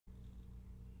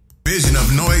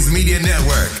Noise Media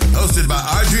Network, hosted by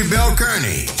Audrey Bell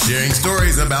Kearney, sharing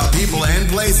stories about people and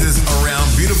places around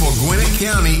beautiful Gwinnett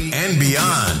County and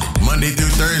beyond. Monday through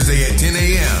Thursday at 10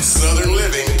 a.m. Southern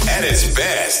living at its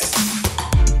best.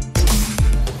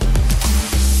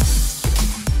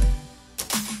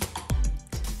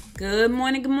 Good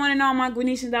morning, all my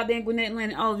Gwinnetians out there in Gwinnett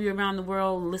Land and all of you around the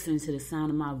world listening to the sound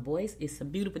of my voice. It's a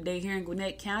beautiful day here in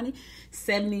Gwinnett County,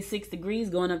 76 degrees,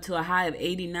 going up to a high of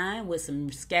 89 with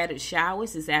some scattered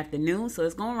showers this afternoon, so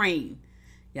it's going to rain.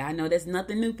 Yeah, I know that's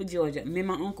nothing new for Georgia. Me and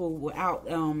my uncle were out,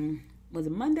 was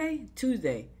it Monday?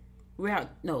 Tuesday. We were out,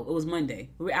 no, it was Monday.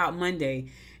 We were out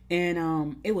Monday,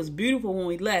 and it was beautiful when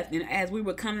we left, and as we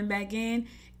were coming back in,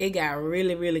 it got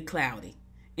really, really cloudy.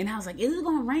 And I was like, is it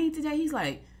going to rain today? He's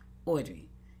like, Audrey,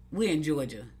 we're in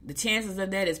Georgia. The chances of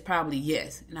that is probably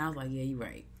yes. And I was like, yeah, you're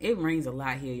right. It rains a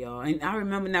lot here, y'all. And I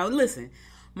remember now, listen,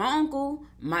 my uncle,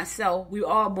 myself, we were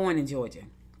all born in Georgia.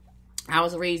 I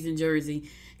was raised in Jersey.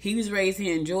 He was raised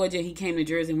here in Georgia. He came to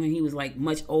Jersey when he was like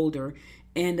much older.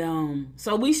 And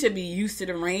so we should be used to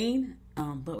the rain,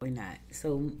 but we're not.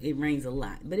 So it rains a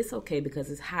lot. But it's okay because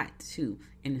it's hot too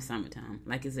in the summertime.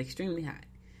 Like it's extremely hot.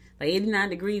 Like 89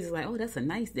 degrees is like, oh, that's a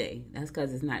nice day. That's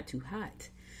because it's not too hot.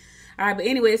 All right, but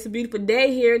anyway, it's a beautiful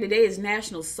day here. Today is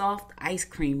National Soft Ice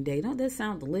Cream Day. Don't that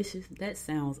sound delicious? That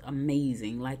sounds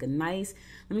amazing. Like a nice,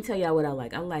 let me tell y'all what I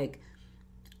like. I like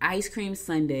ice cream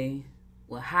sundae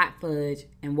with hot fudge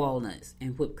and walnuts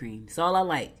and whipped cream. That's all I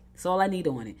like. That's all I need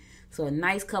on it. So a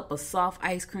nice cup of soft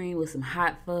ice cream with some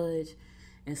hot fudge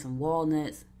and some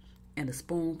walnuts and a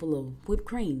spoonful of whipped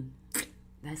cream.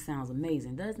 That sounds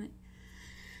amazing, doesn't it?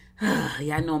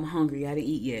 Yeah, I know I'm hungry. I didn't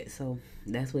eat yet, so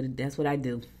that's what I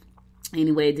do.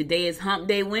 Anyway, today is Hump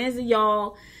Day Wednesday,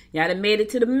 y'all. Y'all done made it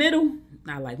to the middle.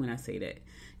 I like when I say that.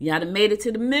 Y'all done made it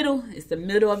to the middle. It's the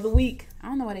middle of the week. I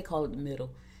don't know why they call it the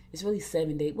middle. It's really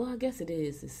 7 days. Well, I guess it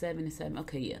is. It's 7 and 7.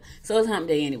 Okay, yeah. So it's Hump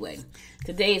Day anyway.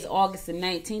 Today is August the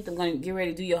 19th. I'm going to get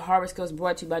ready to do your horoscopes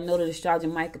brought to you by noted astrologer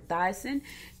Michael Thyssen.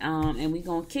 And we're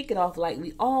going to kick it off like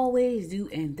we always do,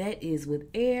 and that is with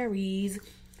Aries.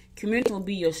 Community will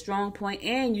be your strong point,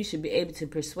 and you should be able to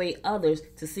persuade others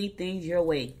to see things your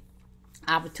way.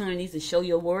 Opportunities to show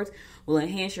your worth will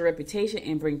enhance your reputation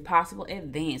and bring possible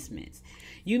advancements.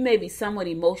 You may be somewhat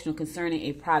emotional concerning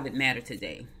a private matter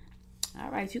today.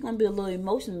 All right, you're going to be a little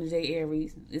emotional today,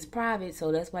 Aries. It's private,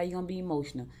 so that's why you're going to be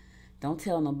emotional. Don't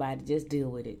tell nobody. Just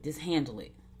deal with it. Just handle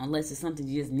it. Unless it's something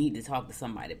you just need to talk to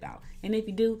somebody about. And if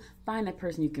you do, find that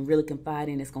person you can really confide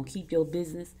in that's going to keep your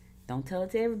business. Don't tell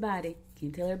it to everybody.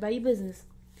 Can't tell everybody your business.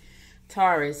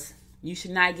 Taurus, you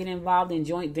should not get involved in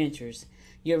joint ventures.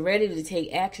 You're ready to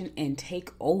take action and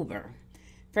take over.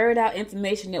 Ferret out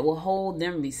information that will hold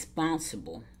them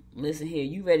responsible. Listen here,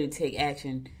 you ready to take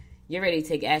action. You're ready to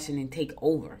take action and take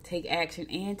over. Take action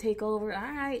and take over. All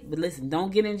right. But listen,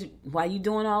 don't get in while you're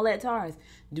doing all that, Taurus.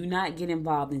 Do not get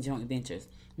involved in joint ventures.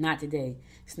 Not today.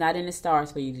 It's not in the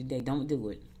stars for you today. Don't do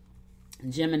it.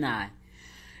 Gemini,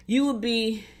 you will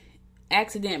be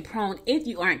accident prone if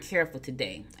you aren't careful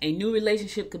today. A new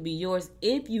relationship could be yours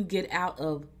if you get out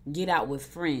with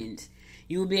friends.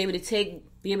 You will be able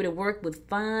to work with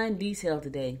fine detail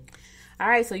today. All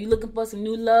right, so you're looking for some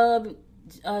new love,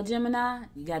 Gemini?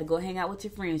 You got to go hang out with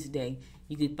your friends today.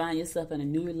 You can find yourself in a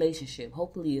new relationship.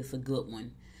 Hopefully it's a good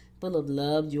one, full of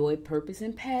love, joy, purpose,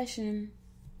 and passion.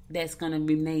 That's going to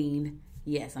remain.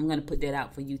 Yes, I'm going to put that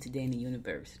out for you today in the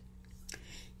universe.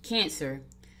 Cancer,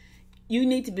 you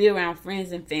need to be around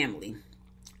friends and family.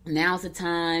 Now's the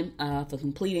time for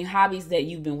completing hobbies that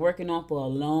you've been working on for a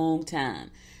long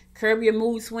time. Curb your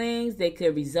mood swings. They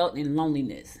could result in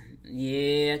loneliness.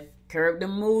 Yeah, curb the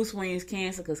mood swings,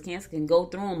 Cancer, because Cancer can go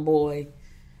through them, boy.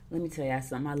 Let me tell you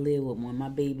something. I live with one. My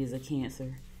baby's a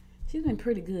Cancer. She's been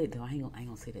pretty good, though. I ain't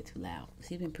gonna say that too loud.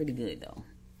 She's been pretty good, though,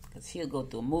 because she'll go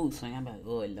through a mood swing. I'm like,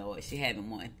 oh, Lord, she having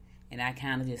one. And I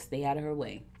kind of just stay out of her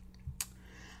way.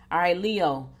 All right,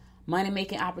 Leo.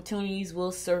 Money-making opportunities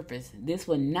will surface. This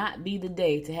will not be the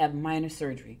day to have minor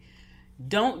surgery.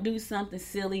 Don't do something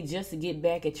silly just to get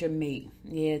back at your mate.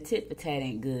 Yeah, tit for tat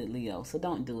ain't good, Leo, so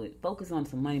don't do it. Focus on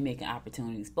some money-making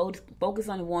opportunities. Focus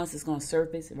on the ones that's going to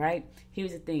surface, right?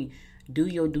 Here's the thing. Do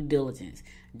your due diligence.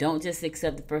 Don't just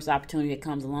accept the first opportunity that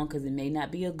comes along because it may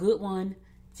not be a good one.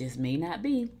 Just may not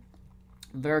be.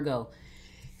 Virgo.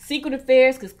 Secret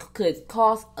affairs could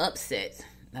cause upsets.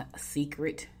 Not a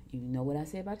secret. You know what I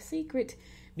say about a secret.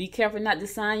 Be careful not to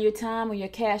sign your time or your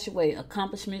cash away.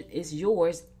 Accomplishment is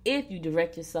yours if you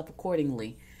direct yourself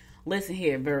accordingly. Listen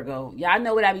here, Virgo. Y'all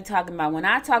know what I be talking about. When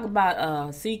I talk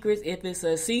about secrets, if it's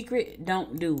a secret,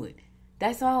 don't do it.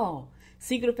 That's all.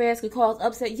 Secret affairs could cause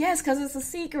upset. Yes, because it's a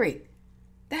secret.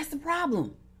 That's the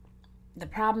problem. The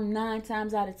problem 9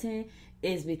 times out of 10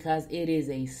 is because it is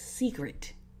a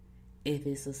secret. If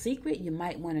it's a secret, you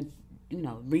might want to,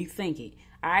 rethink it.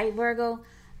 All right, Virgo?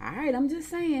 All right, I'm just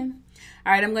saying.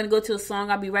 All right, I'm going to go to a song.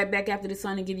 I'll be right back after the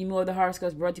song and give you more of the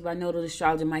horoscopes brought to you by Nodal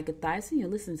Astrologer Micah Thyssen. You're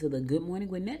listening to the Good Morning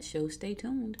Gwinnett Show. Stay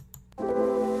tuned.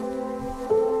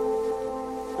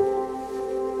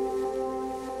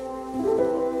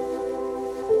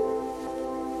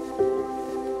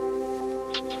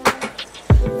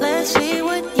 Let's see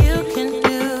what you can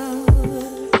do.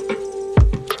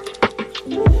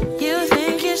 You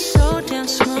think you're so damn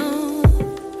smooth.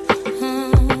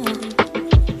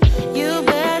 You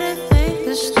better think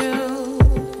this through.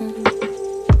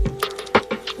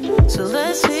 So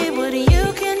let's see what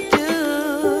you can do.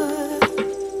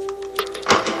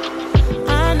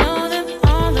 I know them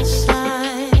all the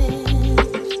signs.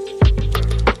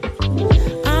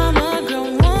 I'm a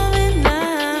grown woman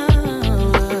now.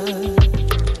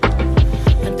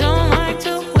 I don't like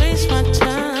to waste my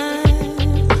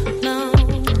time, no.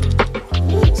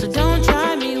 So don't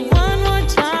try me one more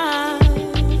time,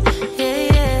 yeah,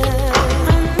 yeah.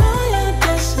 I know you're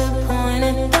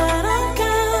disappointed that I'm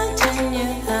counting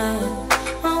you out.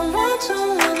 I want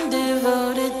someone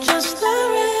devoted, just the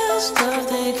real stuff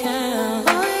they count.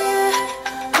 Oh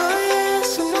yeah,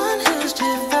 someone who's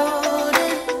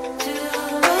devoted to.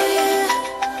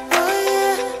 Oh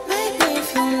yeah, make me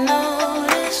feel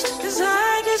noticed, 'cause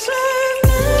I deserve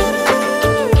better.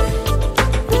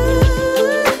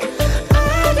 I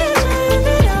deserve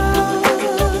it all.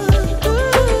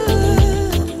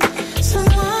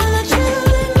 Someone that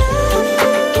truly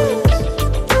matters.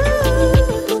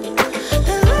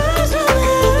 That loves no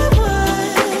matter what.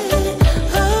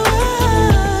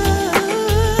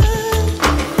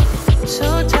 So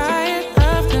tired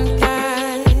of them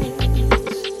guys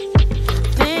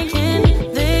thinking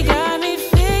they got me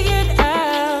figured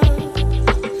out.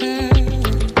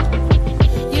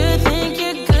 You think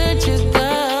you're good to go,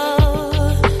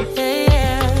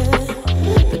 yeah.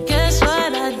 But guess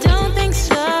what? I don't think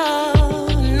so,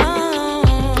 no.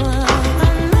 I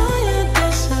know you're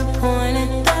disappointed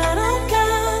that I'm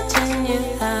counting you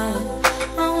out.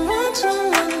 I want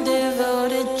someone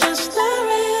devoted, just the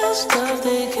real stuff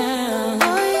they count. Oh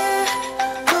yeah,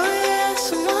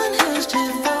 someone who's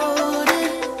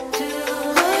devoted to.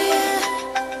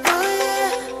 Oh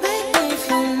yeah, make me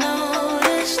feel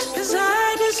noticed, 'cause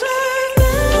I deserve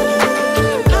better.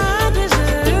 I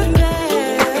deserve better.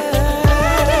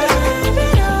 I deserve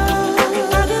it all.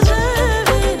 I deserve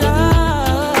it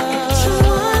all.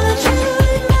 Someone that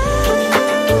truly matters.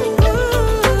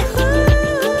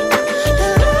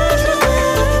 That loves no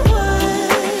matter what.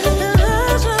 That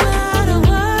loves no matter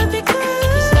what.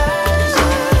 Because I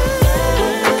deserve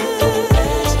it.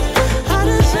 I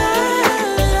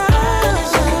deserve it all.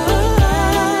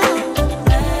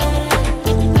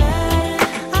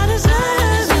 I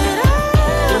deserve it all.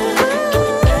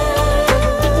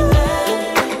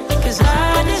 'Cause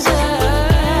I deserve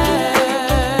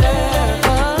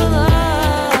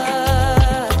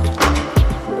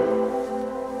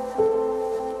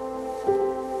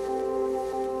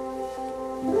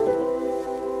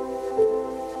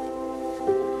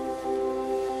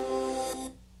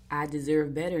I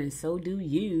deserve better, and so do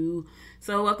you.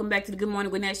 So welcome back to the Good Morning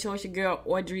Gwinnett Show. It's your girl,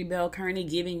 Audrey Bell Kearney,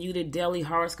 giving you the daily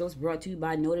horoscopes brought to you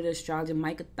by Noted Astrologer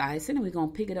Micah Thyssen. And we're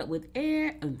going to pick it up with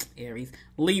Aries,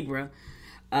 Libra.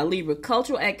 Libra,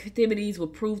 cultural activities will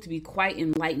prove to be quite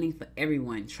enlightening for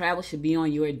everyone. Travel should be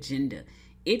on your agenda.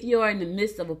 If you are in the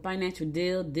midst of a financial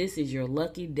deal, this is your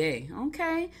lucky day.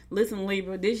 Okay? Listen,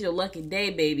 Libra, this is your lucky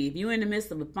day, baby. If you're in the midst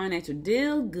of a financial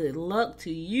deal, good luck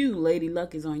to you. Lady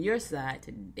Luck is on your side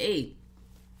today.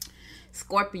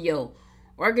 Scorpio,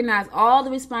 organize all the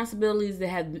responsibilities that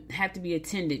have to be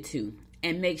attended to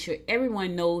and make sure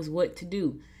everyone knows what to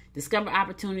do. Discover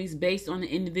opportunities based on the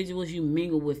individuals you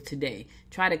mingle with today.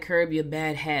 Try to curb your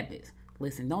bad habits.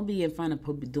 Listen, don't be in front of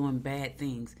people doing bad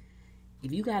things.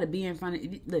 If you got to be in front of,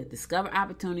 look, discover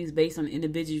opportunities based on the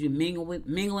individuals you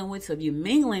mingling with. So if you're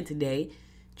mingling today,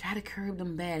 try to curb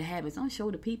them bad habits. Don't show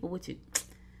the people what you,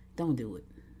 don't do it.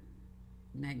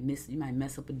 You might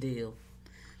mess up a deal.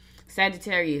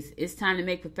 Sagittarius, it's time to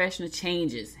make professional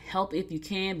changes. Help if you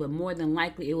can, but more than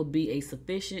likely it will be a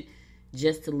sufficient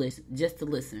just to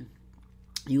listen.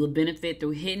 You will benefit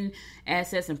through hidden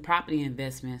assets and property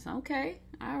investments. Okay,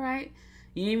 all right.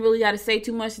 You ain't really got to say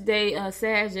too much today,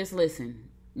 Sag. Just listen.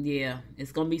 Yeah,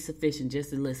 it's going to be sufficient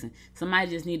just to listen.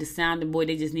 Somebody just need a sounding board.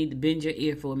 They just need to bend your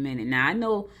ear for a minute. Now, I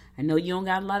know you don't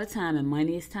got a lot of time, and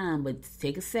money is time, but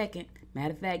take a second.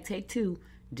 Matter of fact, take 2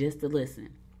 just to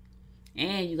listen.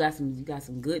 And you got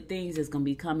some good things that's going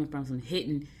to be coming from some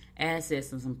hidden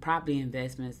assets and some property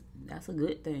investments. That's a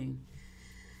good thing.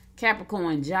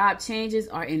 Capricorn, job changes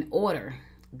are in order.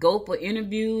 Go for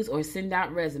interviews or send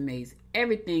out resumes.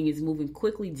 Everything is moving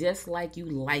quickly just like you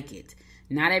like it.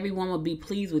 Not everyone will be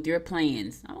pleased with your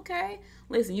plans. Okay?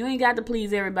 Listen, you ain't got to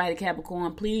please everybody,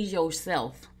 Capricorn. Please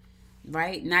yourself.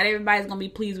 Right? Not everybody's going to be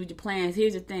pleased with your plans.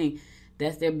 Here's the thing.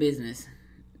 That's their business.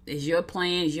 It's your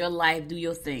plan. It's your life. Do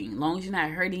your thing. As long as you're not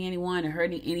hurting anyone or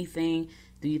hurting anything,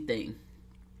 do your thing.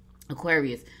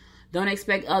 Aquarius, don't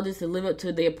expect others to live up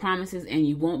to their promises and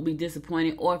you won't be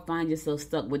disappointed or find yourself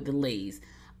stuck with delays.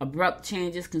 Abrupt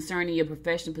changes concerning your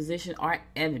professional position are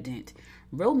evident.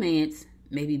 Romance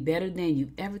may be better than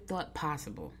you ever thought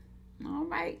possible. All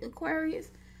right, Aquarius.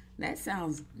 That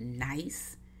sounds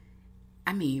nice.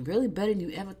 I mean, really better than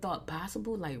you ever thought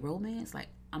possible? Like romance? Like,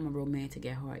 I'm a romantic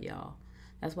at heart, y'all.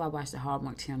 That's why I watch the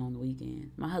Hallmark Channel on the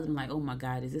weekend. My husband like, oh my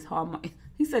God, is this Hallmark?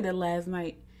 He said that last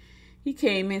night. He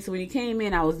came in. So when he came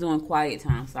in, I was doing quiet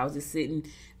time. So I was just sitting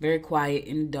very quiet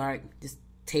in the dark, just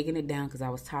taking it down because I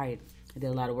was tired. I did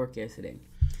a lot of work yesterday.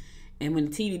 And when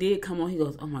the TV did come on, he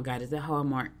goes, oh my God, is that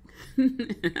Hallmark?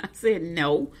 I said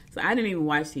no. So I didn't even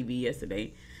watch TV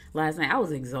yesterday. Last night I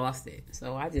was exhausted.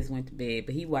 So I just went to bed.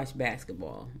 But he watched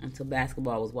basketball until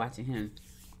basketball was watching him.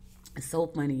 It's so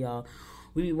funny, y'all.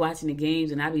 We be watching the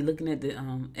games and I be looking at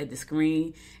the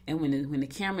screen. And when the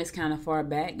camera is kind of far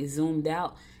back, it's zoomed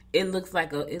out. It looks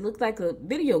like a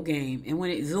video game, and when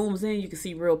it zooms in, you can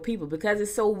see real people because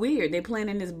it's so weird. They're playing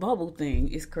in this bubble thing.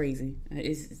 It's crazy.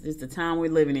 It's the time we're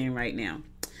living in right now.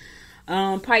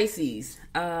 Pisces,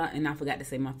 and I forgot to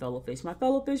say my fellow fish. My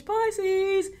fellow fish,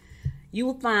 Pisces. You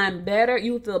will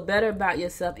feel better about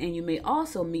yourself, and you may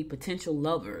also meet potential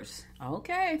lovers.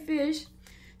 Okay, fish.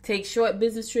 Take short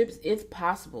business trips if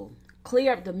possible.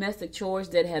 Clear up domestic chores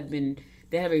that have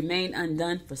remained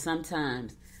undone for some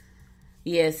time.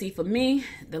 Yeah, see, for me,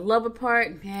 the lover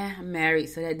part, I'm married,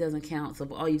 so that doesn't count. So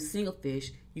for all you single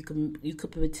fish, you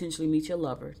could potentially meet your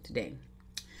lover today.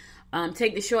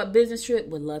 Take the short business trip.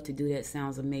 Would love to do that.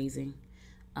 Sounds amazing.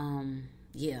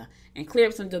 Yeah, and clear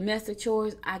up some domestic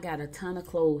chores. I got a ton of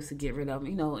clothes to get rid of.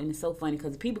 And it's so funny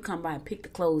because people come by and pick the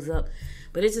clothes up,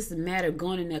 but it's just a matter of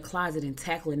going in that closet and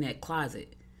tackling that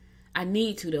closet. I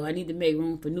need to, though. I need to make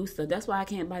room for new stuff. That's why I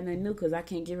can't buy nothing new because I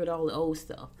can't get rid of all the old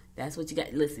stuff. That's what you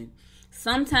got. Listen.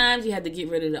 Sometimes you have to get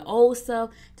rid of the old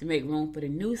stuff to make room for the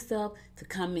new stuff to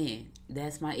come in.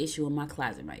 That's my issue in my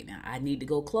closet right now. I need to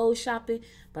go clothes shopping,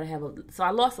 but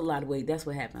I lost a lot of weight. That's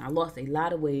what happened. I lost a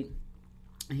lot of weight.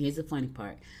 And here's the funny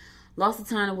part. Lost a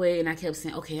ton of weight, and I kept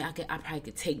saying, okay, I probably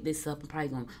could take this up. I'm probably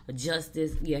going to adjust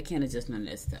this. Yeah, I can't adjust none of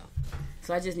that stuff.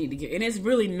 So I just need to and it's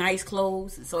really nice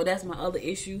clothes. So that's my other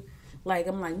issue. Like,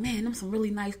 I'm like, man, them some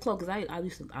really nice clothes.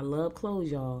 Because I love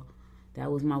clothes, y'all. That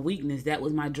was my weakness. That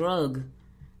was my drug.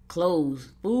 Clothes.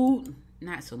 Food,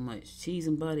 not so much. Cheese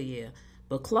and butter, yeah.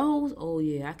 But clothes, oh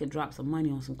yeah, I could drop some money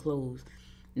on some clothes.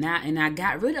 And I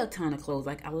got rid of a ton of clothes,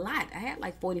 like a lot. I had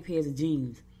like 40 pairs of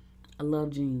jeans. I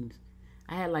love jeans.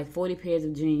 I had like 40 pairs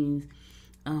of jeans.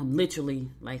 Literally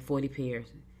like 40 pairs.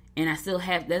 And I still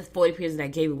have, that's 40 pairs that I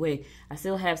gave away. I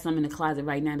still have some in the closet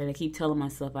right now that I keep telling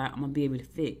myself I'm going to be able to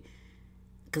fit.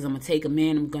 Because I'm going to take them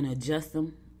in, I'm going to adjust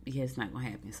them. Yeah, it's not going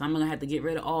to happen. So I'm going to have to get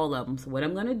rid of all of them. So what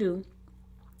I'm going to do,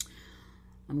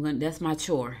 that's my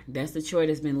chore. That's the chore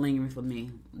that's been lingering for me.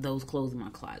 Those clothes in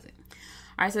my closet.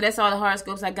 All right, so that's all the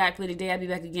horoscopes I got for today. I'll be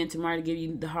back again tomorrow to give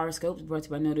you the horoscopes brought to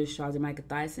you by Notice Charles and Micah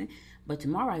Thyssen. But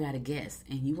tomorrow I got a guest,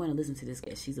 and you want to listen to this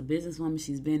guest. She's a businesswoman.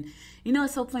 She's been,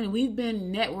 it's so funny. We've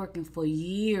been networking for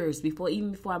years,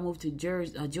 even before I moved to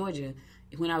Georgia.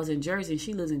 When I was in Jersey, and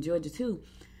she lives in Georgia too.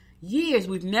 Years.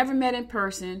 We've never met in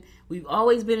person. We've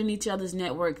always been in each other's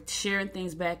network, sharing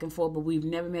things back and forth, but we've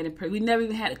never met in person. We've never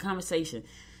even had a conversation.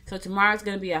 So tomorrow's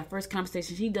going to be our first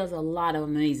conversation. She does a lot of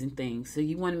amazing things. So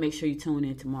you want to make sure you tune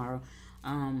in tomorrow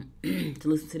to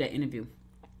listen to that interview.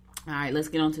 All right, let's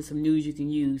get on to some news you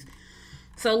can use.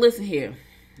 So listen here.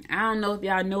 I don't know if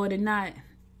y'all know it or not,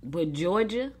 but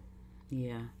Georgia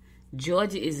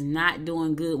is not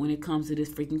doing good when it comes to this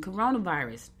freaking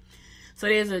coronavirus. So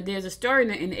there's a story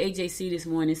in the AJC this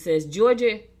morning. It says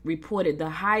Georgia reported the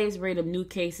highest rate of new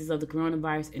cases of the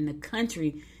coronavirus in the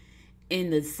country in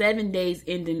the 7 days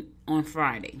ending on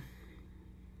Friday.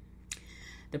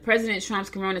 The President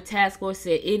Trump's Corona Task Force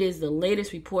said it is the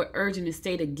latest report urging the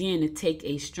state again to take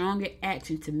a stronger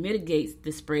action to mitigate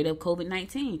the spread of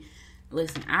COVID-19.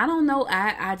 Listen, I don't know.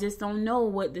 I just don't know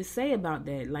what to say about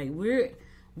that. Like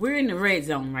we're in the red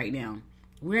zone right now.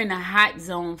 We're in the hot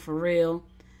zone for real.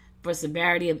 For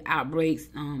severity of outbreaks,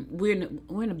 we're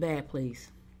in a bad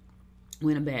place. We're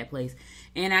in a bad place.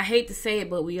 And I hate to say it,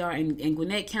 but we are. And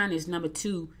Gwinnett County is number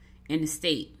 2 in the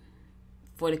state.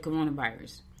 for the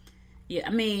coronavirus. Yeah,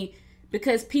 I mean,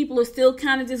 because people are still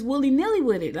kind of just willy-nilly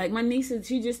with it. Like my niece,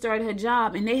 she just started her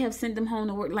job, and they have sent them home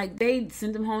to work. Like they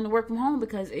sent them home to work from home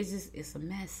because it's a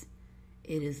mess.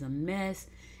 It is a mess.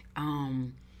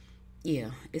 Yeah,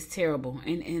 it's terrible.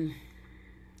 And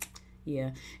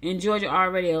yeah, in Georgia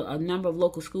already a number of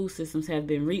local school systems have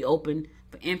been reopened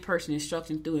for in-person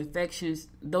instruction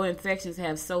though infections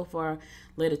have so far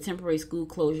led to temporary school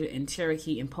closure in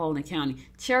Cherokee and Paulding County.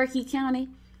 Cherokee County,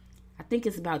 I think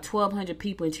it's about 1,200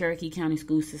 people in Cherokee County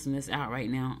school system that's out right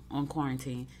now on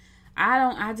quarantine.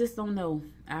 I just don't know.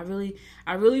 I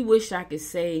really wish I could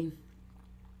say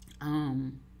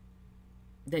that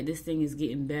this thing is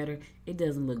getting better. It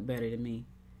doesn't look better to me.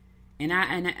 And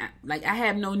I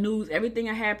have no news. Everything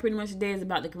I have pretty much today is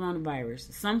about the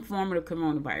coronavirus, some form of the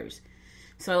coronavirus.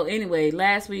 So anyway,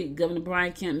 last week, Governor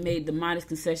Brian Kemp made the modest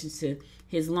concessions to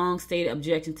his long-stated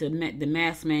objection to the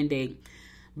mask mandate,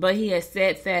 but he has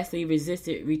steadfastly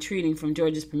resisted retreating from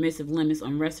Georgia's permissive limits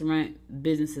on restaurant,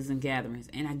 businesses, and gatherings.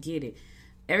 And I get it.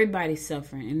 Everybody's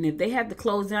suffering. And if they have to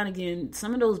close down again,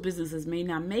 some of those businesses may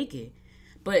not make it.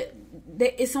 But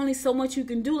it's only so much you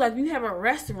can do. Like, you have a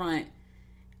restaurant,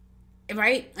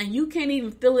 right? And you can't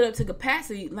even fill it up to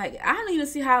capacity. Like, I don't even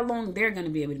see how long they're going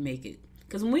to be able to make it.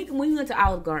 Because when we went to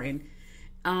Olive Garden,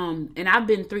 and I've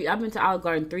been to Olive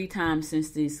Garden 3 times since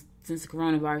the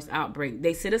coronavirus outbreak.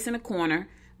 They sit us in a corner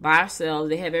by ourselves.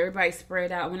 They have everybody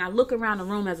spread out. When I look around the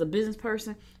room as a business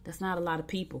person, that's not a lot of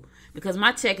people. Because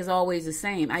my check is always the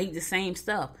same. I eat the same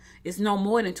stuff. It's no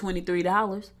more than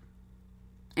 $23.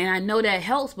 And I know that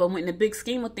helps, but in the big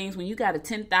scheme of things, when you got a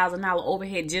 $10,000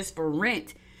 overhead just for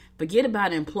rent, forget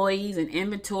about employees and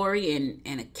inventory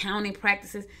and accounting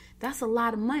practices. That's a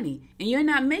lot of money. And you're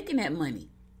not making that money,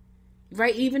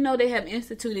 right? Even though they have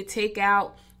instituted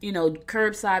takeout,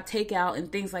 curbside takeout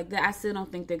and things like that, I still don't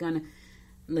think they're going to.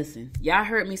 Listen, y'all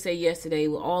heard me say yesterday,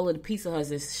 with all of the Pizza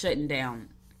Huts is shutting down.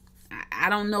 I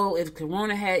don't know if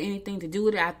Corona had anything to do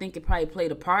with it. I think it probably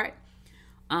played a part.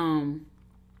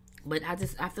 But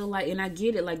I feel like, and I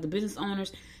get it, like the business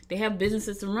owners, they have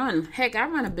businesses to run. Heck, I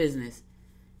run a business,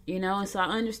 and so I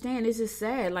understand. It's just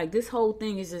sad. Like, this whole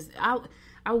thing is just,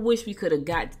 I wish we could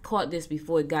have caught this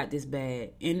before it got this bad.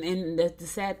 And the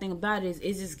sad thing about it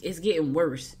is it's getting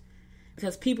worse.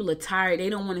 Because people are tired.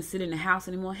 They don't want to sit in the house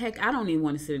anymore. Heck, I don't even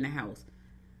want to sit in the house.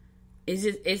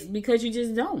 It's because you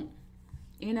just don't,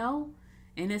 and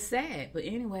it's sad. But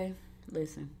anyway,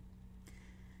 listen.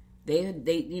 We're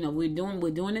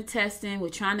doing the testing. We're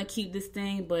trying to keep this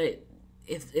thing, but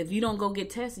if you don't go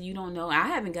get tested, you don't know. I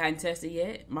haven't gotten tested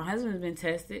yet. My husband's been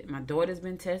tested. My daughter's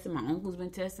been tested. My uncle's been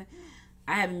tested.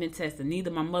 I haven't been tested. Neither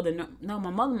my mother. No,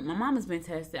 my mama's been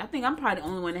tested. I think I'm probably the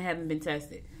only one that haven't been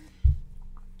tested.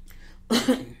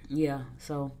 Yeah,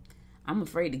 so I'm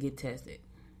afraid to get tested.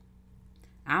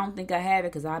 I don't think I have it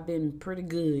because I've been pretty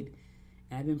good.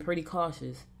 I've been pretty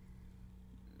cautious.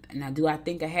 Now, do I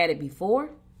think I had it before?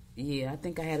 Yeah, I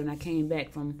think I had it when I came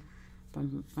back from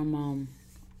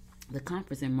the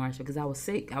conference in March because I was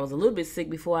sick. I was a little bit sick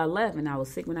before I left, and I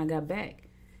was sick when I got back.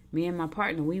 Me and my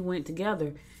partner, we went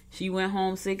together. She went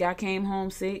home sick. I came home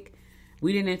sick.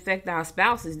 We didn't infect our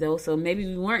spouses, though, so maybe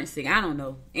we weren't sick. I don't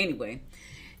know. Anyway,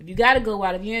 if you got to go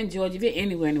out, if you're in Georgia, if you're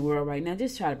anywhere in the world right now,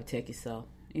 just try to protect yourself.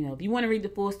 If you want to read the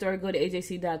full story, go to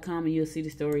AJC.com, and you'll see the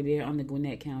story there on the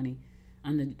Gwinnett County,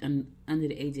 under the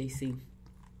AJC.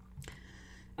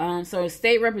 So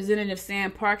State Representative Sam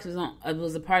Parks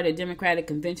was a part of the Democratic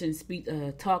Convention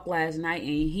talk last night,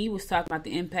 and he was talking about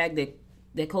the impact that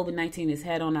COVID-19 has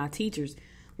had on our teachers.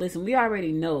 Listen, we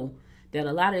already know that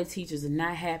a lot of the teachers are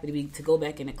not happy to go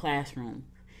back in the classroom.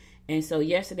 And so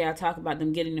yesterday I talked about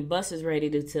them getting the buses ready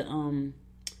to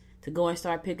go and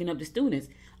start picking up the students.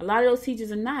 A lot of those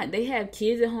teachers are not. They have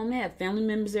kids at home. They have family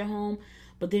members at home.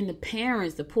 But then the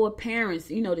parents, the poor parents,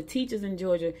 the teachers in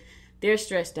Georgia, they're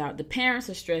stressed out. The parents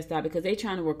are stressed out because they're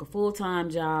trying to work a full-time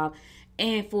job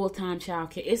and full-time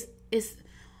childcare. This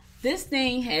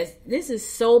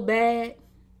is so bad.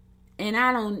 And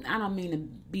I don't mean to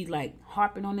be like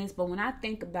harping on this, but when I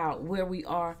think about where we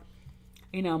are,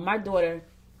 my daughter,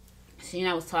 she and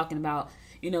I was talking about,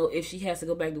 if she has to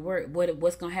go back to work,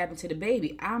 what's going to happen to the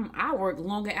baby? I work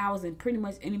longer hours than pretty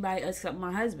much anybody else except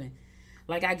my husband.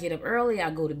 Like, I get up early,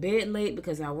 I go to bed late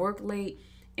because I work late.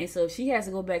 And so if she has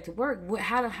to go back to work,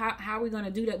 how are we going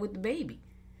to do that with the baby?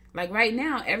 Like, right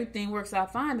now, everything works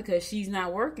out fine because she's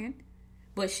not working,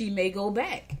 but she may go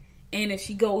back. And if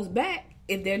she goes back,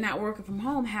 if they're not working from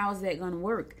home, how is that going to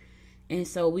work? And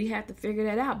so we have to figure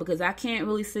that out because I can't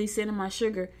really see sending my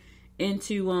sugar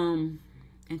into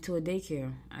a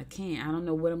daycare. I can't. I don't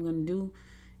know what I'm going to do.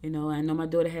 You know, I know my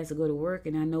daughter has to go to work,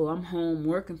 and I know I'm home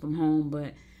working from home,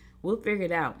 but we'll figure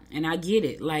it out. And I get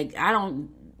it. Like,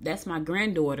 that's my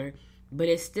granddaughter, but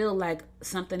it's still like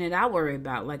something that I worry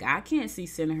about. Like, I can't see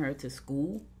sending her to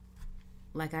school.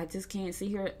 Like, I just can't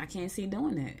see her. I can't see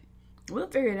doing that. We'll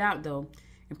figure it out, though.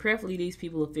 And prayerfully, these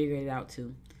people will figure it out,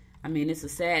 too. I mean, it's a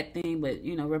sad thing, but,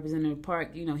 you know, Representative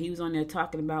Park, you know, he was on there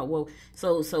talking about, well,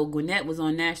 so Gwinnett was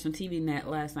on national TV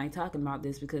last night talking about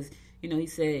this because, you know, he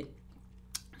said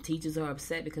teachers are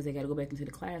upset because they got to go back into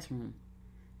the classroom,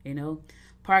 you know.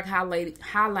 Park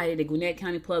highlighted the Gwinnett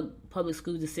County Public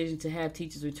Schools decision to have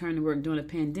teachers return to work during a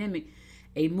pandemic,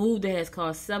 a move that has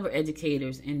caused several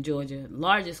educators in Georgia,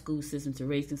 largest school system, to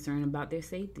raise concern about their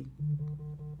safety.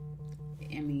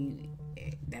 I mean,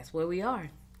 that's where we are.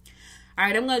 All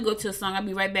right, I'm going to go to a song. I'll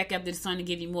be right back after the song to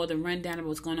give you more of the rundown of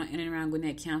what's going on in and around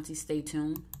Gwinnett County. Stay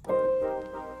tuned.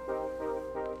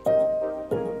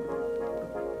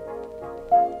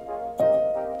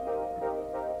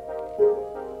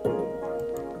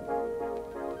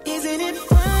 Isn't it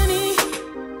funny?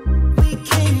 We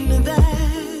came to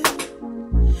that.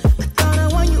 I thought I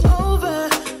won you over,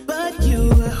 but you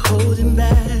were holding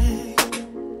back.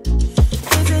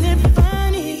 Isn't it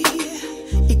funny?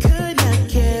 You could not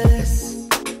care less.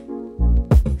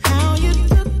 How you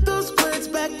took those words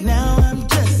back, now I'm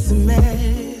just a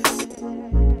mess.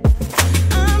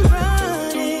 I'm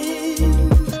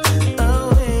running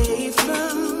away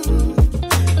from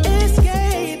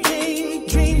escaping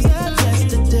dreams of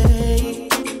yesterday.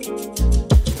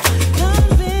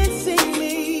 Convincing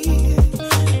me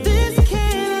this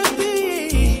cannot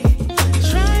be.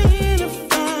 Trying to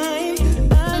find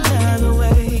another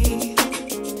way.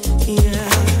 Yeah,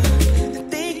 I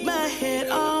think my head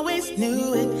always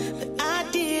knew it, but I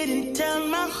didn't tell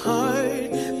my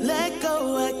heart. Let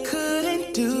go, I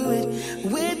couldn't do it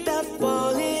without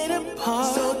falling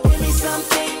apart. So give me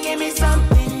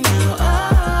something now.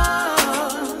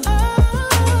 Oh,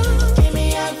 oh. Give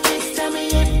me a fix, tell me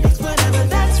if it's whatever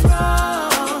that's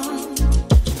wrong.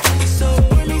 So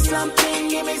give me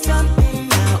something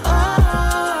now. Oh,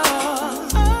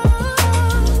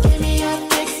 oh. Give me a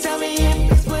fix, tell me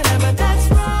if it's whatever that's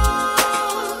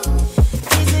wrong.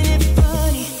 Isn't it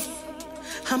funny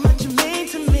how much you mean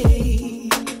to me?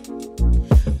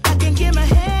 I can get my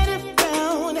head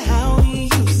around how we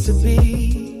used to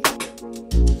be.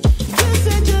 You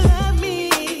said you love me,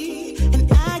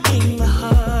 and I gave my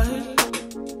heart.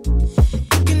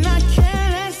 You cannot care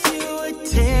less, you were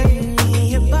tearing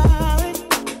me apart.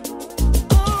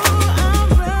 Oh, I'm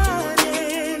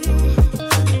running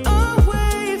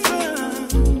away from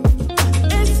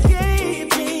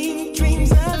escaping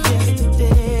dreams of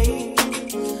yesterday.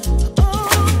 Oh,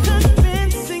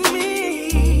 convincing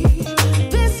me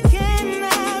this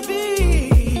cannot be.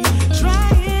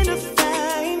 Trying to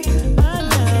find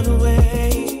another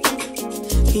way.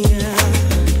 Yeah,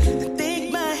 I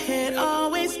think my head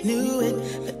always knew it,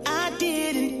 but I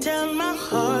didn't tell my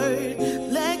heart.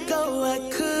 Let go, I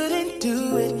couldn't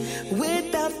do it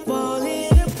without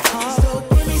falling apart. So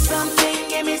give me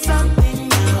something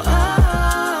now.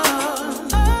 Oh,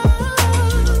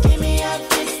 oh. Give me a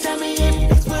fix, tell me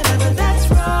if it's whatever that's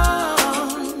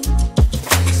wrong.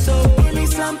 So give me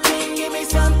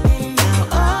something now.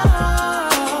 Oh,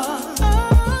 oh.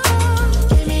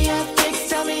 Give me a fix,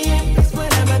 tell me if it's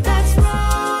whatever that's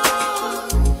wrong.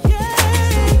 Yeah,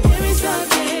 give me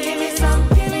something, give me something.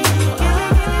 Give me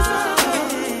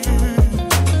something.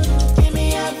 Give me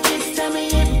a fix, tell me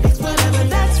if it's whatever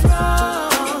that's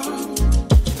wrong.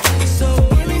 So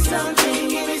give me something,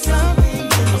 give me something.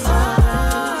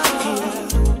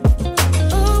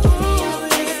 Oh, give me a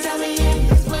fix, tell me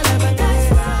if it's whatever that's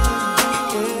wrong.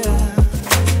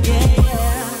 Yeah,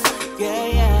 yeah, yeah,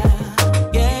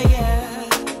 yeah, yeah, yeah,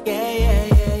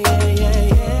 yeah,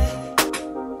 yeah.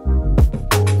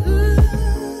 Ooh,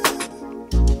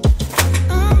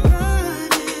 I'm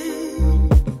running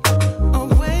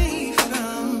away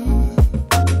from.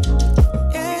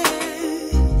 Yeah,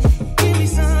 give me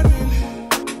something.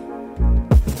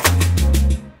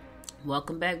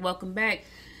 Welcome back.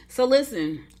 So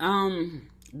listen,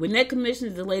 Gwinnett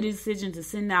Commission's delayed a decision to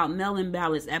send out mail-in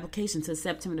ballots applications to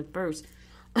September the 1st.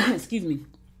 Excuse me.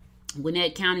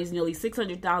 Gwinnett County's nearly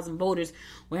 600,000 voters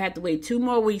will have to wait 2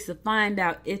 more weeks to find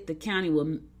out if the county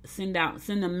will send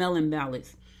them mail-in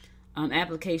ballots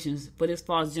applications for this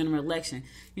fall's general election.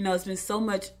 You know, it's been so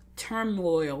much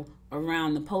turmoil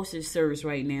around the postage service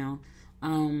right now.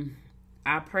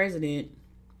 Our president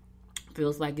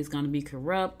feels like it's going to be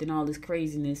corrupt and all this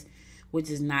craziness, which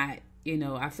is not. You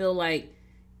know, I feel like,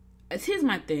 here's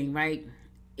my thing, right?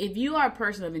 If you are a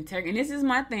person of integrity, and this is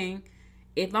my thing,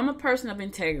 if I'm a person of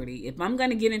integrity, if I'm going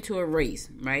to get into a race,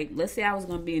 right? Let's say I was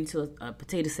going to be into a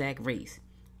potato sack race.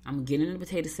 I'm going to get into the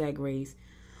potato sack race.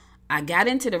 I got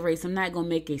into the race. I'm not going to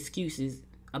make excuses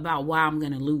about why I'm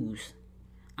going to lose.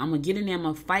 I'm going to get in there. I'm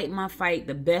going to fight my fight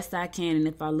the best I can. And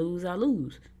if I lose, I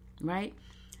lose, right?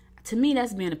 To me,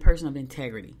 that's being a person of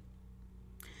integrity.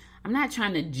 I'm not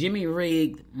trying to Jimmy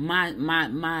rig my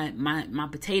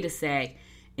potato sack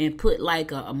and put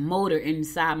like a motor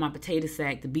inside my potato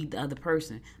sack to beat the other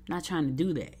person. I'm not trying to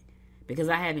do that because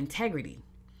I have integrity.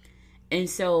 And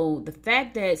so the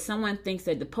fact that someone thinks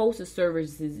that the Postal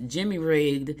Service is Jimmy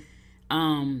rigged,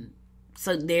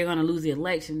 so they're going to lose the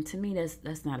election, to me,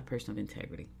 that's not a person of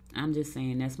integrity. I'm just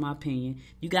saying, that's my opinion.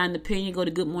 You got an opinion, go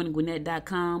to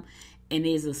goodmorninggwinnett.com, and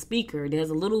there's a speaker. There's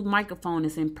a little microphone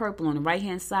that's in purple on the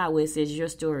right-hand side where it says your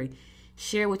story.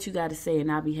 Share what you got to say, and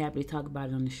I'll be happy to talk about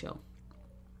it on the show.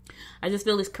 I just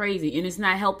feel it's crazy, and it's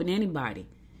not helping anybody.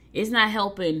 It's not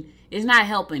helping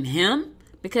him,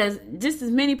 because just as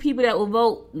many people that will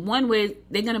vote one way,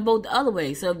 they're gonna vote the other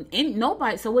way. So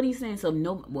nobody. So what are you saying? So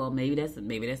no. Well, maybe that's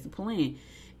the plan.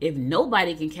 If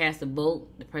nobody can cast a vote,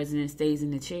 the president stays in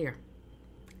the chair.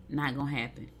 Not gonna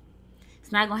happen.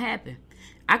 It's not gonna happen.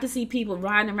 I can see people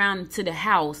riding around to the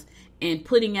house and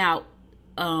putting out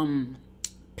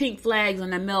pink flags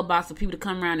on their mailbox for people to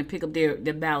come around and pick up their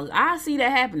ballots. I see that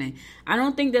happening. I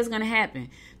don't think that's going to happen.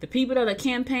 The people that are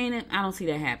campaigning, I don't see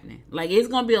that happening. Like, it's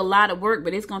going to be a lot of work,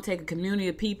 but it's going to take a community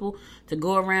of people to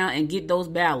go around and get those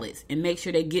ballots and make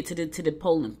sure they get to the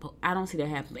polling. I don't see that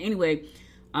happening. But anyway,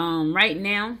 right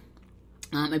now,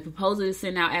 a proposal to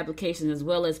send out applications as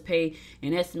well as pay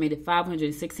an estimated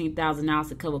 $516,000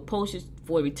 to cover postage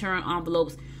for return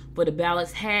envelopes for the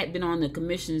ballots had been on the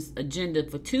commission's agenda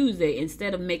for Tuesday.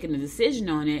 Instead of making a decision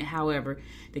on it, however,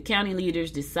 the county leaders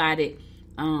decided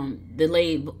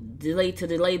delay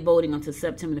voting until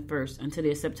September the 1st, until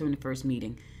their September the 1st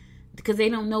meeting, because they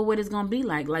don't know what it's going to be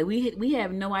like. Like, we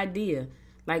have no idea.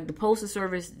 Like, the Postal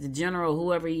Service, the general,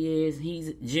 whoever he is,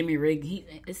 he's Jimmy Rigg.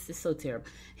 It's just so terrible.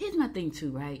 Here's my thing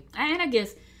too, right? And I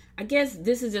guess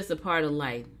this is just a part of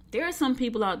life. There are some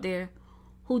people out there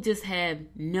who just have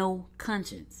no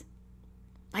conscience.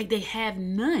 Like, they have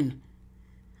none.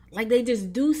 Like, they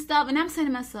just do stuff. And I'm saying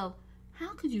to myself,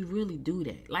 how could you really do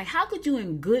that? Like, how could you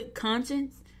in good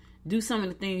conscience do some of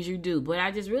the things you do? But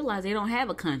I just realized they don't have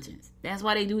a conscience. That's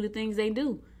why they do the things they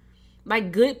do.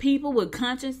 Like, good people with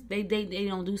conscience, they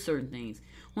don't do certain things.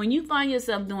 When you find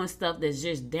yourself doing stuff that's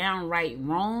just downright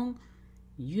wrong,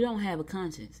 you don't have a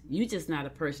conscience. You're just not a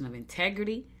person of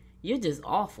integrity. You're just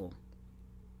awful.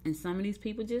 And some of these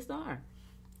people just are.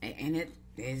 And it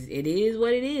is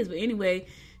what it is. But anyway,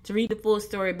 to read the full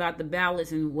story about the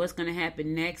ballots and what's going to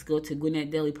happen next, go to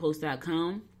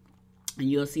GwinnettDailyPost.com.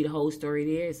 And you'll see the whole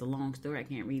story there. It's a long story. I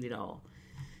can't read it all.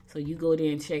 So you go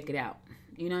there and check it out.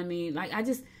 You know what I mean? Like,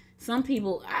 some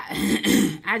people,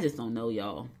 I just don't know,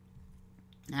 y'all.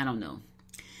 I don't know.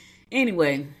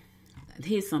 Anyway,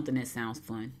 here's something that sounds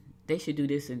fun. They should do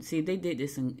this. And see, if they did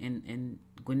this in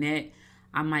Gwinnett,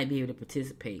 I might be able to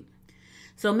participate.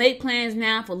 So make plans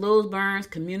now for Lil Burns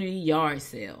Community Yard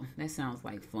Sale. That sounds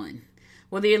like fun.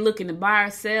 Whether you're looking to buy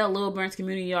or sell, Lil Burns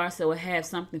Community Yard Sale will have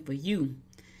something for you.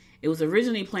 It was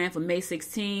originally planned for May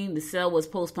 16. The sale was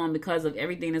postponed because of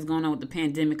everything that's going on with the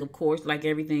pandemic, of course, like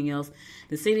everything else.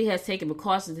 The city has taken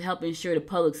precautions to help ensure the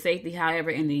public safety,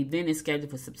 however, and the event is scheduled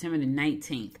for September the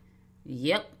 19th.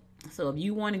 Yep. So if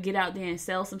you want to get out there and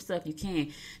sell some stuff, you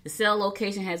can. The sale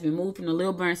location has been moved from the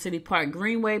Lil Burns City Park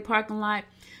Greenway parking lot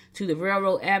to the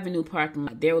Railroad Avenue parking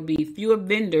lot. There will be fewer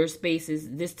vendor spaces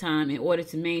this time in order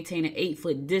to maintain an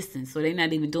 8-foot distance. So they're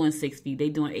not even doing 6 feet. They're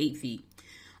doing 8 feet.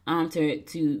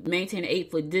 To maintain an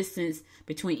 8-foot distance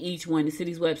between each one, the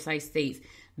city's website states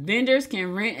vendors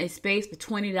can rent a space for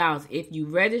 $20 if you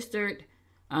registered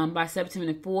by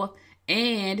September the 4th.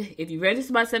 And if you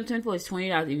register by September 4th, it's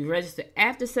 $20. If you register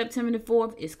after September the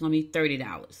 4th, it's going to be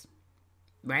 $30.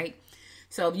 Right?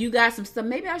 So if you got some stuff,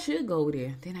 maybe I should go over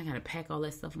there. Then I got to pack all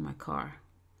that stuff in my car.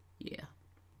 Yeah.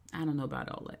 I don't know about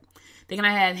all that. They're going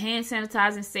to have hand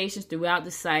sanitizing stations throughout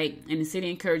the site. And the city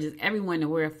encourages everyone to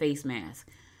wear a face mask.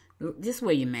 Just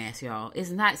wear your mask, y'all.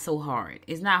 It's not so hard.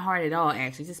 It's not hard at all,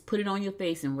 actually. Just put it on your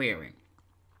face and wear it.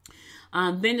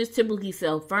 Vendors typically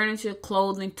sell furniture,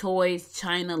 clothing, toys,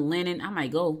 china, linen. I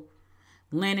might go.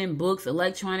 Linen, books,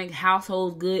 electronic,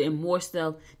 household good, and more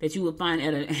stuff that you would find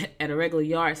at a regular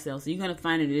yard sale. So you're going to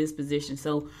find it at this position.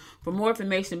 So for more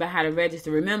information about how to register,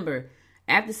 remember,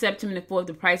 after September the 4th,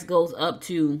 the price goes up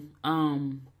to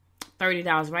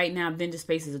 $30. Right now, vendor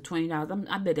spaces are $20.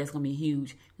 I bet that's going to be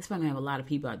huge. It's probably going to have a lot of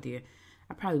people out there.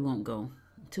 I probably won't go.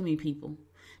 Too many people.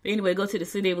 But anyway, go to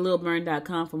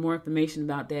thecityoflilburn.com for more information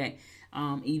about that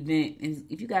event. And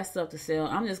if you got stuff to sell,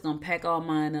 I'm just going to pack all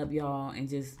mine up, y'all, and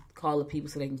just call the people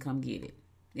so they can come get it.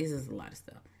 This is a lot of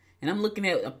stuff. And I'm looking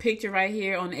at a picture right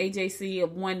here on the AJC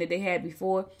of one that they had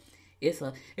before. It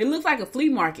looks like a flea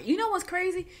market. You know what's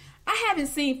crazy? I haven't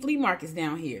seen flea markets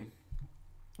down here.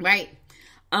 Right?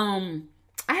 I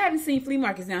haven't seen flea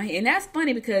markets down here. And that's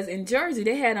funny because in Jersey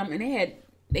they had them, and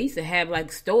they used to have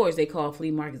like stores they call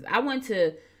flea markets. I went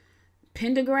to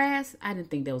Pendergrass. I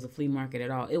didn't think that was a flea market at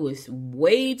all. It was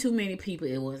way too many people.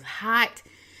 It was hot.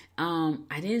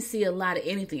 I didn't see a lot of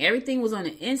anything. Everything was on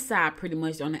the inside pretty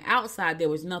much. On the outside, there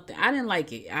was nothing. I didn't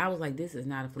like it. I was like, this is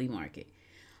not a flea market.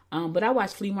 But I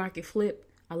watched Flea Market Flip.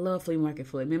 I love Flea Market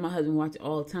Flip. Me and my husband watch it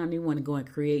all the time. They want to go and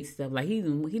create stuff. Like he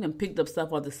done picked up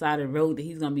stuff off the side of the road that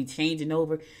he's going to be changing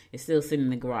over. It's still sitting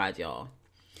in the garage, y'all.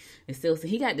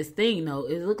 He got this thing, though.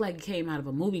 It looked like it came out of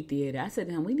a movie theater. I said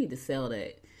to him, we need to sell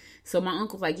that. So my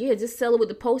uncle's like, yeah, just sell it with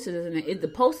the poster that's in it. The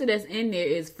poster that's in there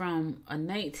is from a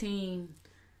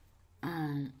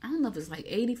I don't know if it's like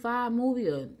 85 movie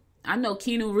or I know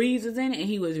Keanu Reeves was in it and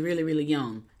he was really, really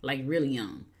young. Like really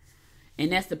young.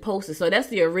 And that's the poster. So that's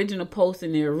the original poster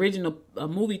and the original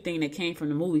movie thing that came from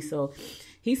the movie. So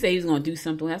he said he was going to do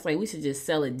something. That's like, we should just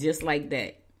sell it just like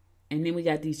that. And then we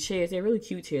got these chairs. They're really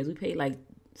cute chairs. We paid like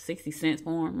 60 cents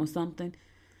for them or something.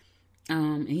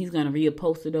 And he's going to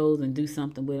reupholster those and do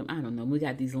something with them. I don't know. We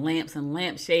got these lamps and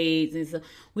lampshades. And so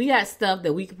we got stuff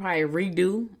that we could probably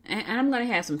redo. And I'm going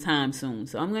to have some time soon.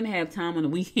 So I'm going to have time on the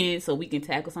weekend so we can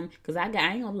tackle something. Because I ain't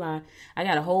going to lie, I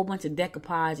got a whole bunch of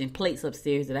decoupage and plates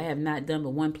upstairs that I have not done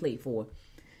but one plate for.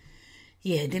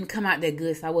 Yeah, it didn't come out that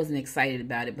good, so I wasn't excited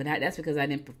about it. But that's because I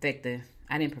didn't perfect it.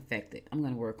 I'm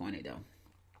going to work on it, though.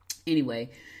 Anyway,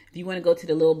 if you want to go to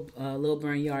the Lil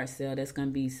Burn yard sale, that's going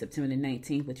to be September the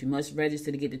 19th, but you must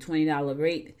register to get the $20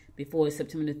 rate before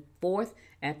September the 4th.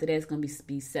 After that, it's going to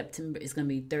be September. It's going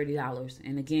to be $30.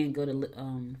 And again, you can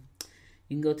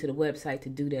go to the website to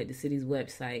do that, the city's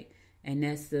website, and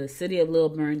that's the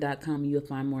cityoflilburn.com. You'll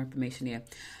find more information there.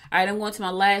 All right, I'm going to my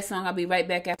last song. I'll be right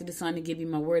back after the song to give you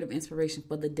my word of inspiration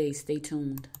for the day. Stay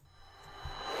tuned.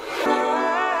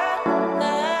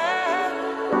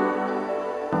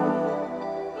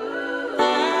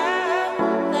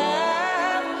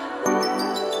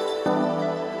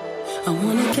 I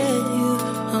wanna get you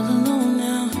all alone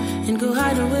now and go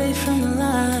hide away from the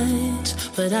lights,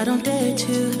 but I don't dare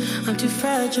to. I'm too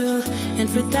fragile, and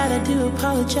for that I do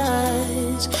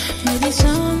apologize. Maybe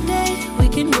someday we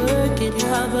can work it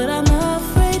out, but I'm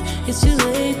afraid it's too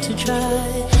late to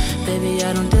try. Baby,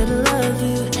 I don't dare to love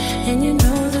you, and you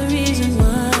know the reason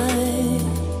why.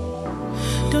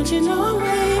 Don't you know I'm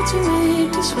way too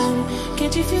weak to swim?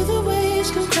 Can't you feel the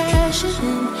waves come crashing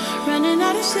in? Running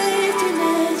out of safety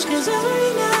nets, 'cause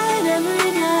every night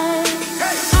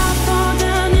I fall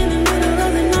down in the middle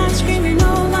of the night screaming,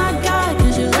 oh my God,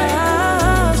 'cause your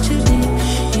love's too deep.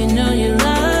 You know your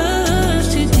love's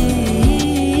too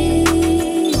deep.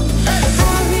 I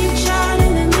reach out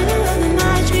in the middle of the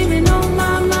night screaming, oh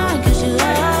my, 'cause your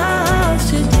love's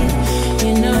too deep.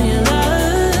 You know your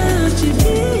love's too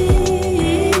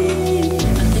deep.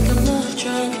 I think I'm love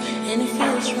drunk and it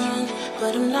feels wrong,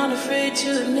 but I'm not afraid to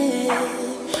admit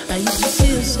I used to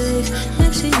feel safe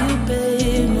next to you,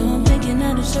 babe. No, I'm thinking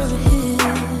I deserve a hit.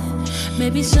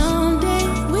 Maybe someday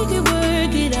we could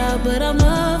work it out, but I'm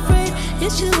afraid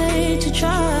it's too late to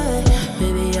try.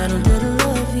 Baby, I don't dare to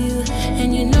love you,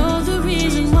 and you know the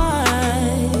reason why.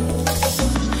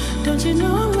 Don't you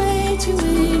know I'm way too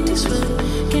weak to swim?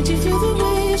 Can't you feel the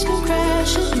waves come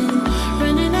crashing in?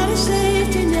 Running out of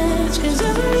safety nets, 'cause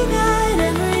every night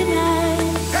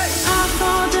I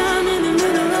fall down in the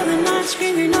middle of the night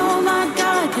screaming, oh my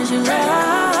God, 'cause your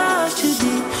love's too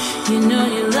deep. You know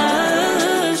your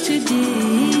love's too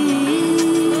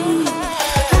deep.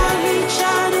 I reach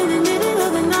out in the middle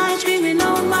of the night screaming,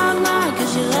 oh my,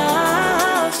 'cause your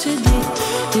love's too deep.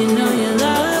 You know your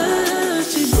love's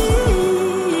too deep.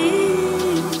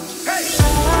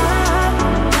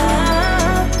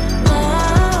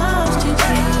 Love's too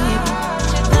deep.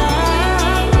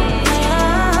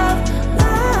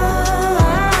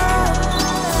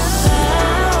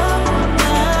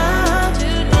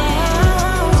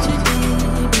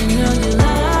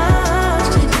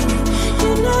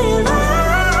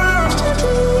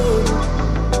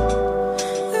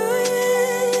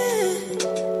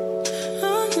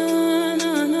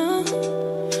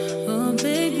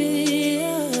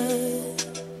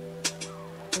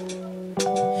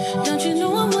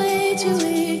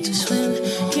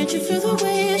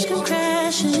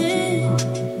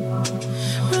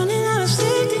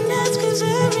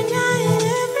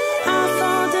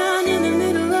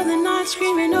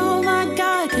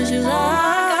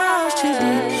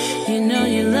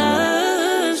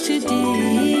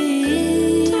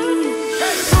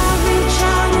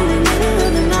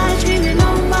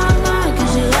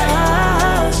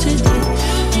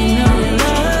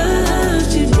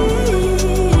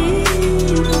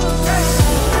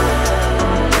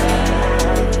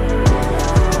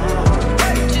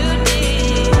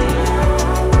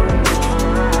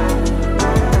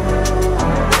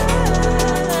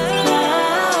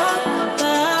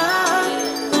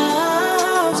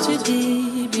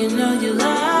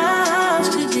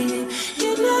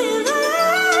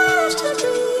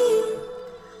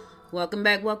 Welcome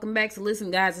back. So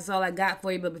listen, guys, that's all I got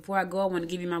for you. But before I go, I want to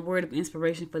give you my word of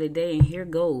inspiration for the day, and here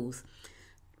goes.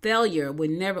 Failure would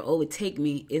never overtake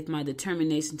me if my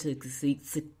determination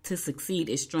to succeed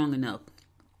is strong enough.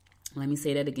 Let me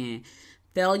say that again.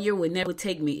 Failure would never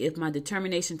take me if my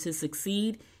determination to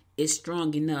succeed is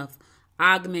strong enough.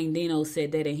 Og Mandino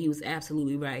said that, and he was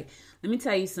absolutely right. Let me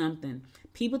tell you something.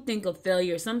 People think of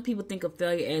failure. Some people think of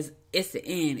failure as it's the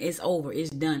end. It's over. It's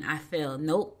done. I failed.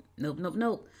 Nope.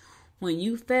 When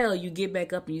you fail, you get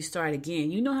back up and you start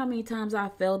again. You know how many times I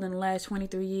failed in the last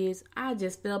 23 years? I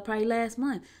just failed probably last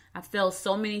month. I failed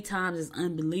so many times, it's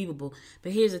unbelievable.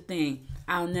 But here's the thing.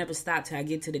 I'll never stop till I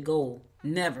get to the goal.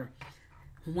 Never.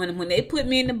 When they put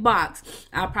me in the box,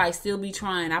 I'll probably still be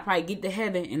trying. I'll probably get to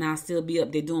heaven and I'll still be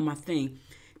up there doing my thing.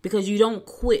 Because you don't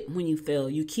quit when you fail.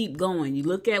 You keep going. You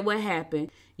look at what happened.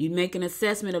 You make an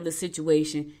assessment of the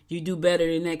situation. You do better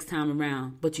the next time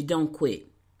around. But you don't quit.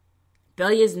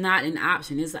 Failure is not an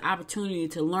option. It's an opportunity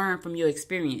to learn from your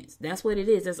experience. That's what it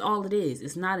is. That's all it is.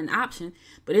 It's not an option,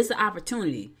 but it's an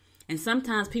opportunity. And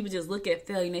sometimes people just look at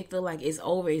failure and they feel like it's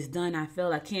over, it's done, I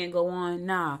failed, I can't go on.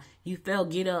 Nah, you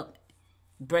failed, get up,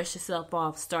 brush yourself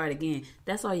off, start again.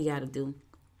 That's all you got to do.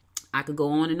 I could go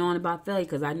on and on about failure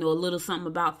because I know a little something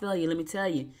about failure. Let me tell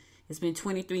you, it's been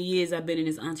 23 years I've been in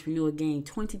this entrepreneur game,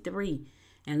 23.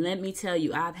 And let me tell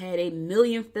you, I've had 1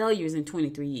 million failures in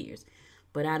 23 years.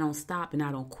 But I don't stop and I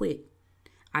don't quit.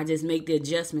 I just make the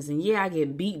adjustments. And yeah, I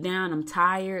get beat down. I'm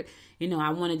tired. I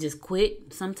want to just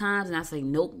quit sometimes. And I say,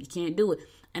 nope, you can't do it.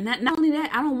 And not only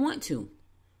that, I don't want to.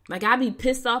 Like, I be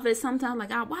pissed off at sometimes.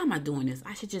 Like, why am I doing this?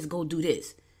 I should just go do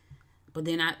this. But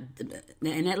then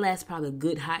and that lasts probably a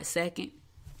good hot second.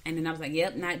 And then I was like,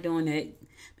 yep, not doing that.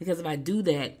 Because if I do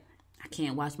that, I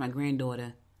can't watch my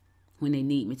granddaughter when they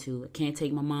need me to. I can't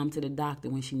take my mom to the doctor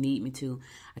when she need me to.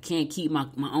 I can't keep my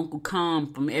uncle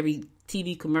calm from every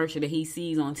TV commercial that he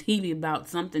sees on TV about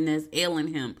something that's ailing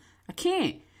him. I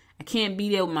can't be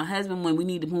there with my husband when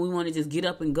we want to just get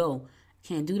up and go. I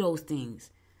can't do those things.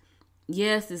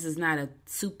 Yes, this is not a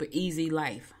super easy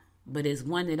life, but it's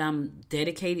one that I'm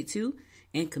dedicated to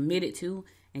and committed to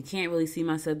and can't really see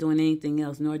myself doing anything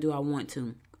else, nor do I want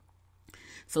to.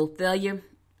 So failure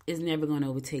is never going to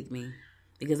overtake me.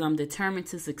 Because I'm determined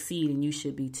to succeed, and you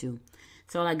should be too.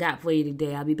 That's all I got for you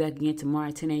today. I'll be back again tomorrow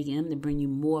at 10 a.m. to bring you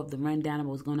more of the rundown of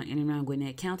what's going on in and around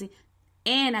Gwinnett County.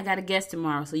 And I got a guest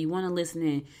tomorrow, so you want to listen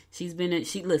in. She's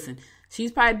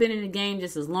probably been in the game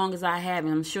just as long as I have,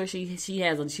 and I'm sure she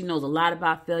knows a lot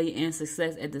about failure and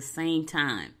success at the same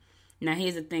time. Now,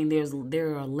 here's the thing: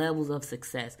 there are levels of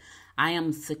success. I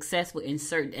am successful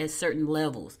at certain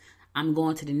levels. I'm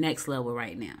going to the next level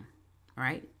right now. All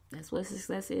right. That's what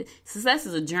success is. Success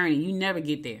is a journey. You never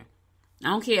get there. I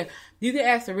don't care. You can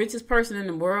ask the richest person in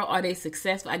the world, are they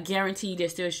successful? I guarantee you they're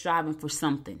still striving for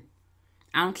something.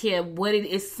 I don't care what it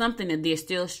is, something that they're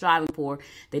still striving for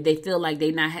that they feel like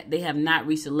they have not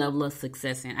reached a level of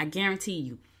success in. I guarantee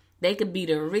you. They could be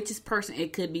the richest person.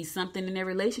 It could be something in their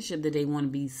relationship that they want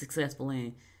to be successful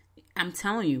in. I'm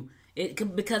telling you.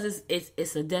 Because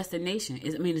it's a destination.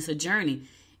 It's a journey.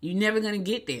 You're never going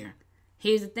to get there.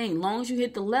 Here's the thing. As long as you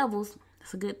hit the levels,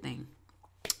 that's a good thing.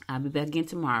 I'll be back again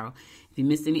tomorrow. If you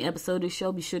missed any episode of the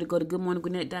show, be sure to go to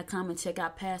goodmorninggwinnett.com and check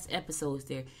out past episodes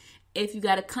there. If you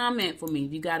got a comment for me,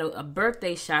 if you got a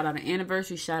birthday shout out, an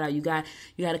anniversary shout out, you got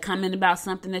a comment about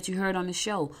something that you heard on the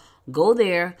show, go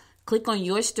there, click on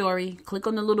your story, click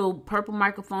on the little purple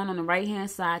microphone on the right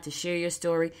hand side to share your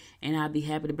story, and I'll be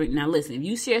happy to bring. Now listen, if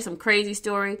you share some crazy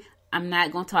story, I'm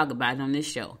not going to talk about it on this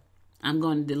show. I'm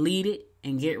going to delete it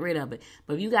and get rid of it.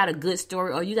 But if you got a good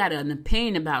story or you got an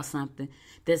opinion about something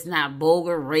that's not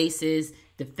vulgar, racist,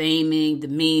 defaming,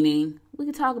 demeaning, we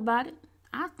can talk about it.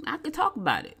 I could talk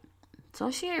about it.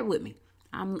 So share it with me.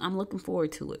 I'm looking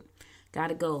forward to it.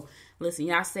 Gotta go. Listen,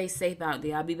 y'all stay safe out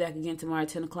there. I'll be back again tomorrow at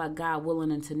 10 o'clock, God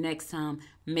willing. Until next time,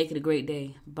 make it a great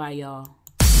day. Bye, y'all.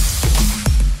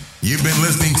 You've been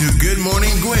listening to Good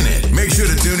Morning Gwinnett. Make sure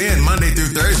to tune in Monday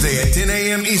through Thursday at 10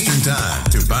 a.m. Eastern Time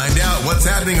to find out what's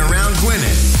happening around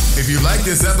Gwinnett. If you like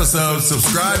this episode,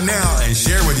 subscribe now and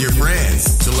share with your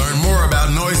friends. To learn more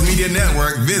about Noise Media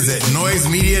Network, visit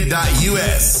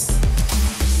noisemedia.us.